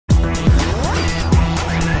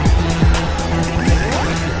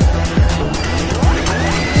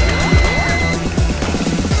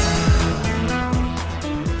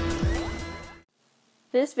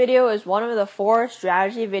This video is one of the 4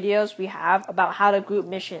 strategy videos we have about how to group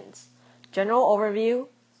missions. General overview,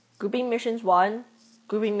 grouping missions 1,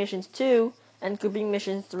 grouping missions 2, and grouping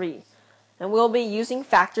missions 3. And we'll be using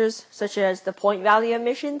factors such as the point value of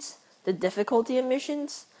missions, the difficulty of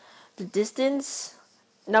missions, the distance,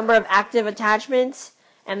 number of active attachments,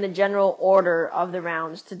 and the general order of the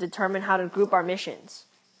rounds to determine how to group our missions.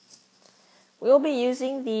 We'll be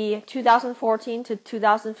using the 2014 to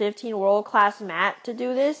 2015 World Class Mat to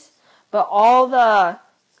do this, but all the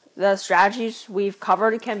strategies we've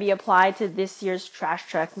covered can be applied to this year's Trash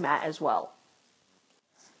Trek mat as well.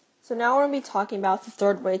 So now we're going to be talking about the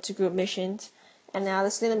third way to group missions, and now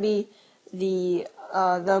this is going to be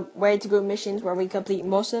the way to group missions where we complete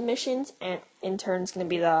most of the missions, and in turn it's going to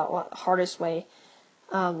be the hardest way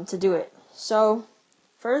to do it. So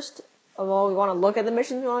first of all, we want to look at the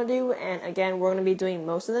missions we want to do, and again, we're going to be doing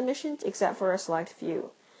most of the missions except for a select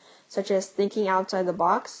few, such as thinking outside the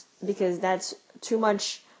box, because that's too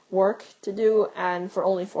much work to do and for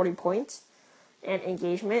only 40 points, and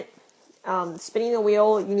engagement. Spinning the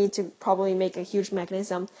wheel, you need to probably make a huge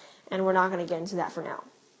mechanism, and we're not going to get into that for now.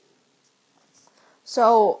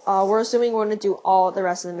 So we're assuming we're going to do all the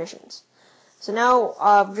rest of the missions. So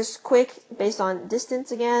now, just quick, based on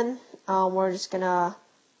distance again, we're just going to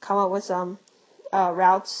come up with some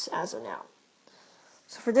routes as of now.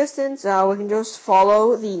 So for distance, we can just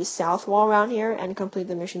follow the south wall around here and complete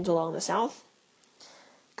the missions along the south.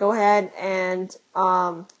 Go ahead and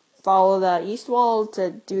follow the east wall to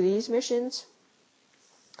do these missions.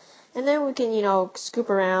 And then we can, scoop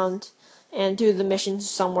around and do the missions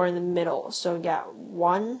somewhere in the middle. So we got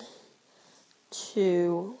 1,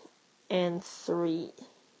 2, and 3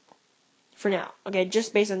 for now. Okay,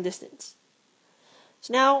 just based on distance.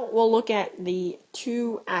 So now we'll look at the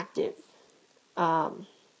 2 active per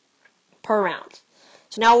round.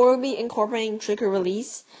 So now we'll be incorporating trigger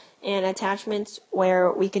release and attachments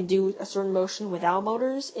where we can do a certain motion without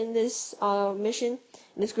motors in this mission,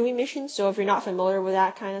 in this grouping mission. So if you're not familiar with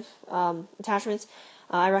that kind of attachments,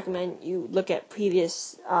 I recommend you look at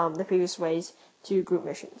the previous ways to group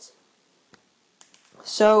missions.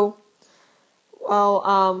 So,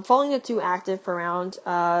 following the 2 active per round,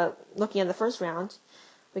 looking at the first round,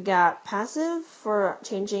 we got passive for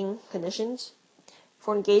changing conditions.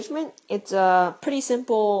 For engagement, it's a pretty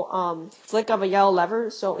simple flick of a yellow lever,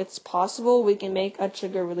 so it's possible we can make a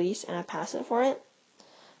trigger release and a passive for it.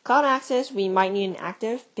 Cloud access, we might need an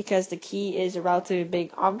active because the key is a relatively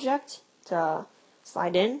big object to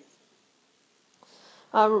slide in.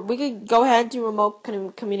 We could go ahead and do remote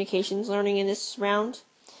communications learning in this round.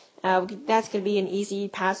 That's going to be an easy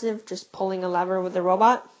passive, just pulling a lever with the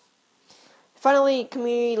robot. Finally,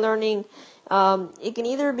 community learning, it can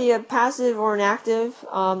either be a passive or an active.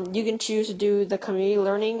 You can choose to do the community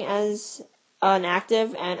learning as an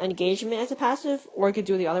active and engagement as a passive, or you could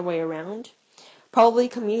do the other way around. Probably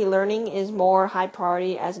community learning is more high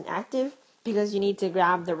priority as an active because you need to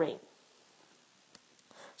grab the ring.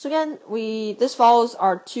 So again, this follows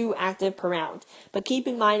our 2 active per round, but keep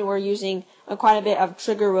in mind we're using quite a bit of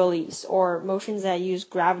trigger release or motions that use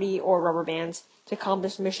gravity or rubber bands to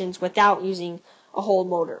accomplish missions without using a whole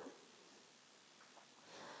motor.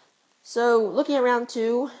 So looking at round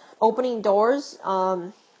 2, opening doors,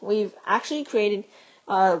 we've actually created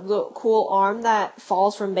a little cool arm that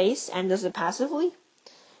falls from base and does it passively.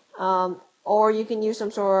 Or you can use some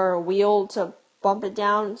sort of wheel to bump it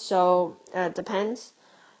down, so it depends.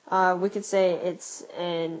 We could say it's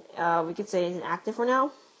an active for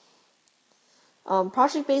now.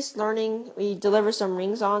 Project-based learning, we deliver some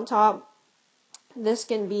rings on top. This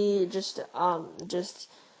can be just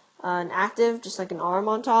an active, just like an arm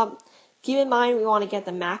on top. Keep in mind we want to get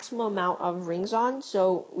the maximum amount of rings on,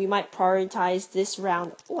 so we might prioritize this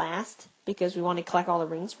round last because we want to collect all the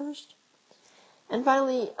rings first. And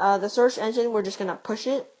finally, the search engine, we're just going to push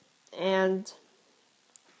it, and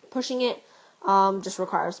pushing it just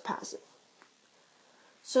requires passive.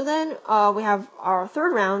 So then we have our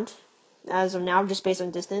third round, as of now, just based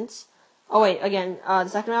on distance. Oh wait, again, the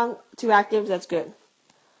second round, 2 actives, that's good.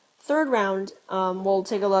 Third round, we'll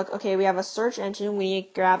take a look. Okay, we have a search engine. We need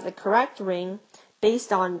to grab the correct ring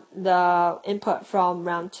based on the input from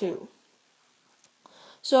round 2.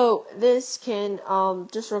 So this can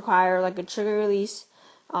just require like a trigger release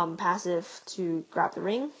passive to grab the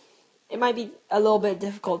ring. It might be a little bit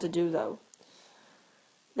difficult to do though.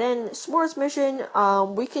 Then sports mission,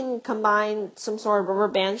 we can combine some sort of rubber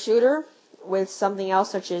band shooter with something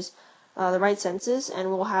else such as the right senses, and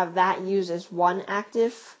we'll have that used as 1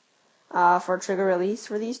 active for trigger release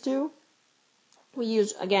for these 2. we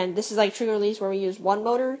use, again, this is like trigger release where we use one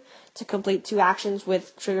motor to complete two actions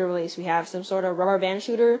with trigger release. We have some sort of rubber band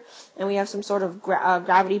shooter, and we have some sort of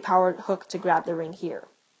gravity powered hook to grab the ring here.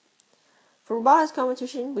 For robotics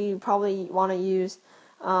competition, we probably want to use,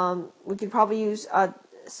 we could probably use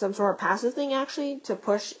some sort of passive thing actually to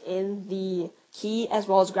push in the key as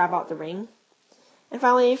well as grab out the ring. And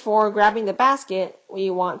finally, for grabbing the basket, we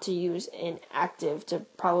want to use an active to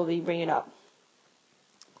probably bring it up.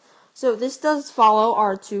 So this does follow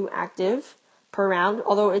our 2 active per round,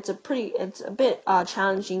 although it's a bit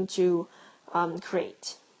challenging to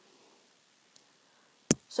create.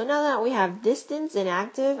 So now that we have distance and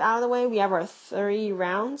active out of the way, we have our 3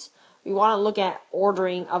 rounds. We want to look at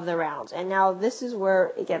ordering of the rounds, and now this is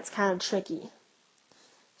where it gets kind of tricky.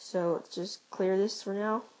 So let's just clear this for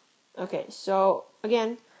now. Okay, so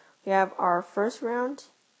again, we have our first round,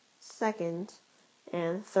 second,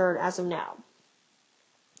 and third as of now.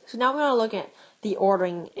 So now we're going to look at the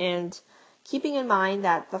ordering, and keeping in mind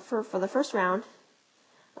that for the first round,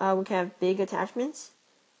 we can have big attachments.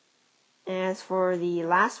 As for the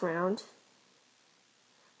last round,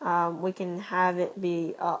 we can have it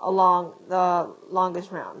be along the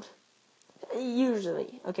longest round,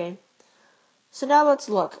 usually, okay? So now let's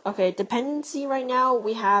look. Okay, dependency right now,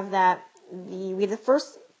 we have that we have to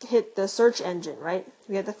first hit the search engine, right?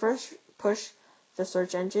 We have to first push the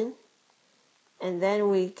search engine, and then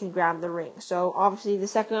we can grab the ring. So obviously the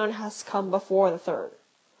second one has to come before the third.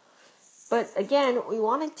 But again, we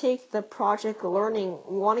want to take the project learning.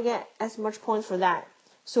 We want to get as much points for that.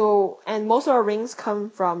 So, and most of our rings come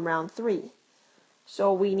from round 3.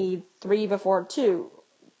 So we need 3 before 2.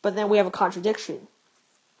 But then we have a contradiction.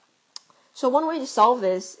 So one way to solve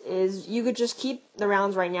this is you could just keep the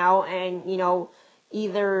rounds right now and,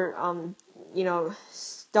 either,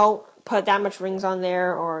 don't put that much rings on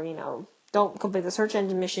there, or, don't complete the search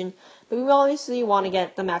engine mission, but we obviously want to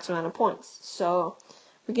get the maximum amount of points. So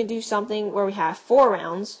we can do something where we have 4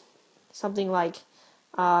 rounds, something like,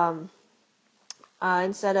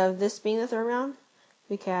 instead of this being the 3rd round,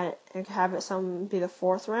 we can have it be the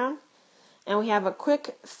 4th round, and we have a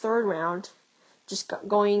quick 3rd round, just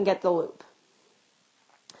going and get the loop.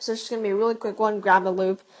 So it's just going to be a really quick one, grab the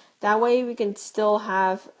loop. That way we can still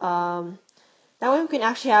have, we can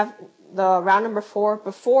actually have the round number 4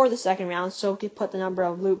 before the 2nd round, so we can put the number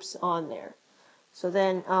of loops on there. So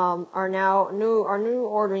then our new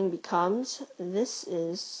ordering becomes, this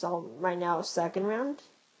is right now 2nd round.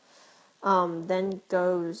 Then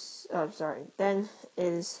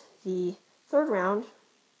is the 3rd round.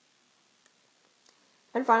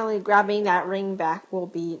 And finally, grabbing that ring back will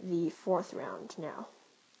be the 4th round now.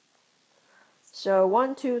 So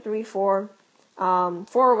 1, 2, 3, 4. We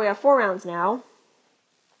have 4 rounds now.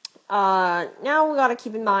 Now we gotta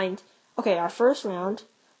keep in mind, okay, our first round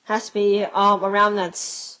has to be a round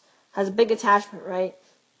has a big attachment, right?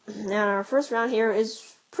 And our first round here is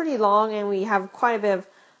pretty long, and we have quite a bit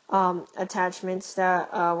of attachments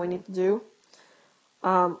that we need to do.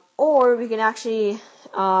 Or we can actually,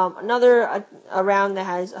 another round that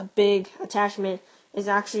has a big attachment is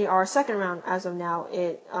actually our 2nd round as of now.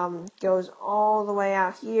 It goes all the way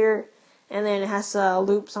out here, and then it has a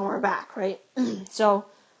loop somewhere back, right? So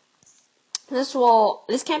this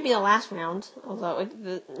can't be the last round, although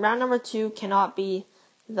the round number 2 cannot be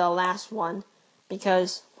the last one,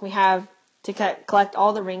 because we have to collect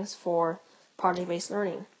all the rings for project-based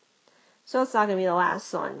learning. So it's not going to be the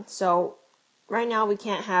last one. So right now we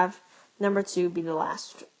can't have number 2 be the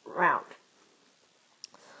last round.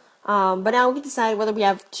 But now we can decide whether we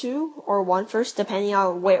have 2 or 1 first, depending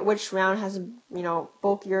on which round has,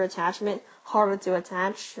 bulkier attachment, harder to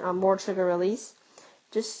attach, more trigger release.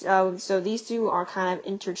 So these 2 are kind of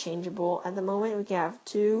interchangeable at the moment. We can have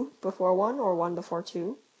 2 before 1 or 1 before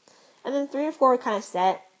 2. And then 3 and 4 are kind of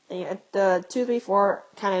set. The 2, 3, 4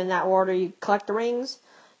 kind of in that order. You collect the rings,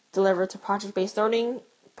 deliver to project-based learning,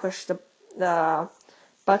 push the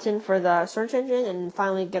button for the search engine, and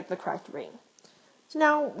finally get the correct ring. So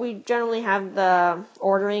now we generally have the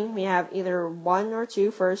ordering. We have either 1 or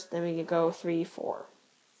 2 first, then we could go 3, 4.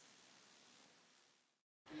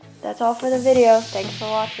 That's all for the video. Thanks for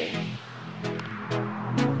watching.